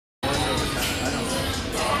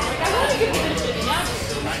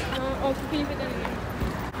Can you put that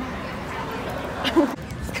again?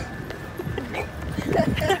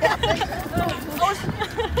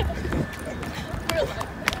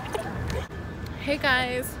 Hey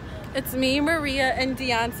guys, it's me, Maria, and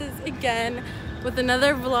Deonce's again with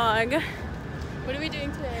another vlog. What are we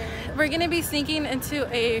doing today? We're gonna be sneaking into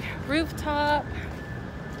a rooftop.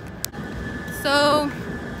 So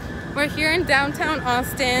we're here in downtown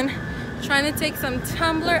Austin trying to take some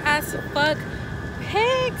Tumblr as fuck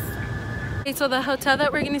pics. Okay, so the hotel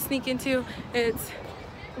that we're gonna sneak into, it's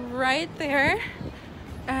right there,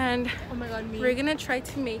 and Oh my god, me. we're gonna try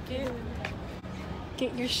to make it.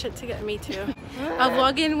 Get your shit together, me too. I'll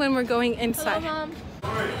vlog in when we're going inside. Hello,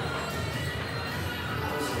 Mom.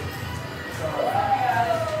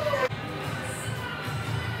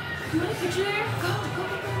 You want a picture there? Go.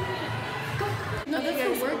 No, Okay, that's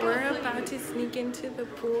guys, for work. we're about to sneak into the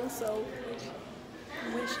pool, so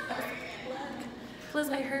wish us luck. Plus,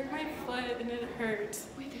 I hurt my foot and it hurts.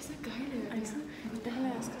 Wait, there's a guy there. I know. They're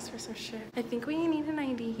gonna ask us for some shit. I think we need an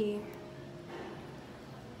ID.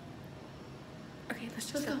 Okay, let's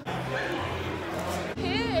just go.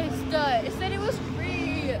 Pissed. It said it was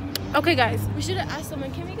free. Okay, guys. We should have asked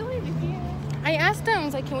someone, can we go in VPN? I asked them, I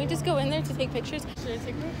was like, can we just go in there to take pictures? Should I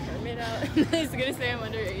take my permit out? He's gonna say I'm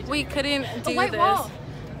underage. We couldn't do a white this. wall.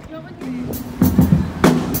 No one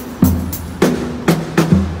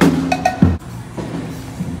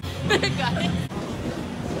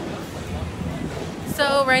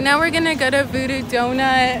So right now we're gonna go to Voodoo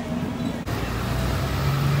Donut.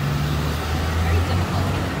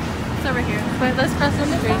 It's over here. Wait, let's cross the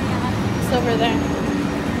street. It's over there.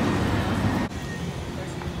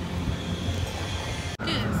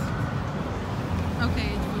 Yes.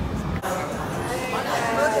 Okay.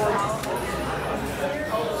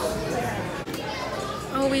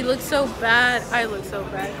 Oh, we look so bad. I look so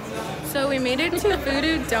bad. So we made it to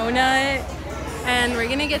Voodoo Donut, and we're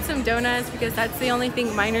gonna get some donuts because that's the only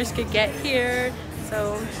thing minors could get here.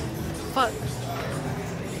 So, fuck.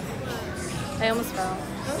 I almost fell.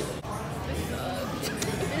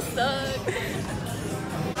 This sucks.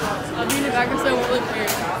 I'll be in the background so it won't look weird.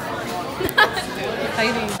 How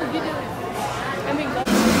you doing? I mean,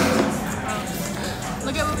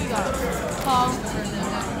 look at what we got. Paul.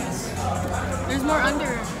 There's more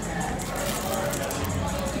under.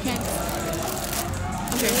 Okay.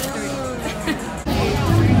 Okay, here we go.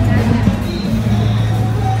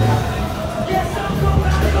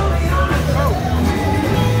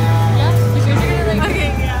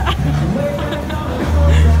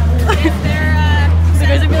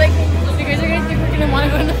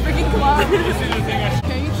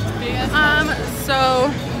 So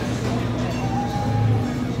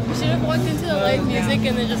We should have walked into the live music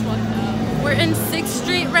and then just walked out. we're in 6th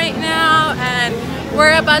Street right now, and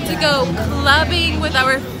we're about to go clubbing with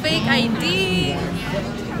our fake ID.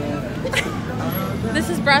 This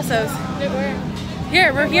is Brazos.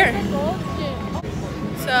 Here, we're here.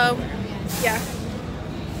 So, yeah.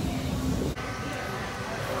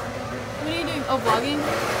 What are you doing? Oh, vlogging?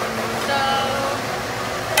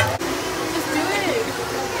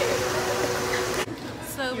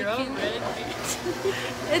 So, You're all red.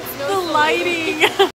 it's the lighting.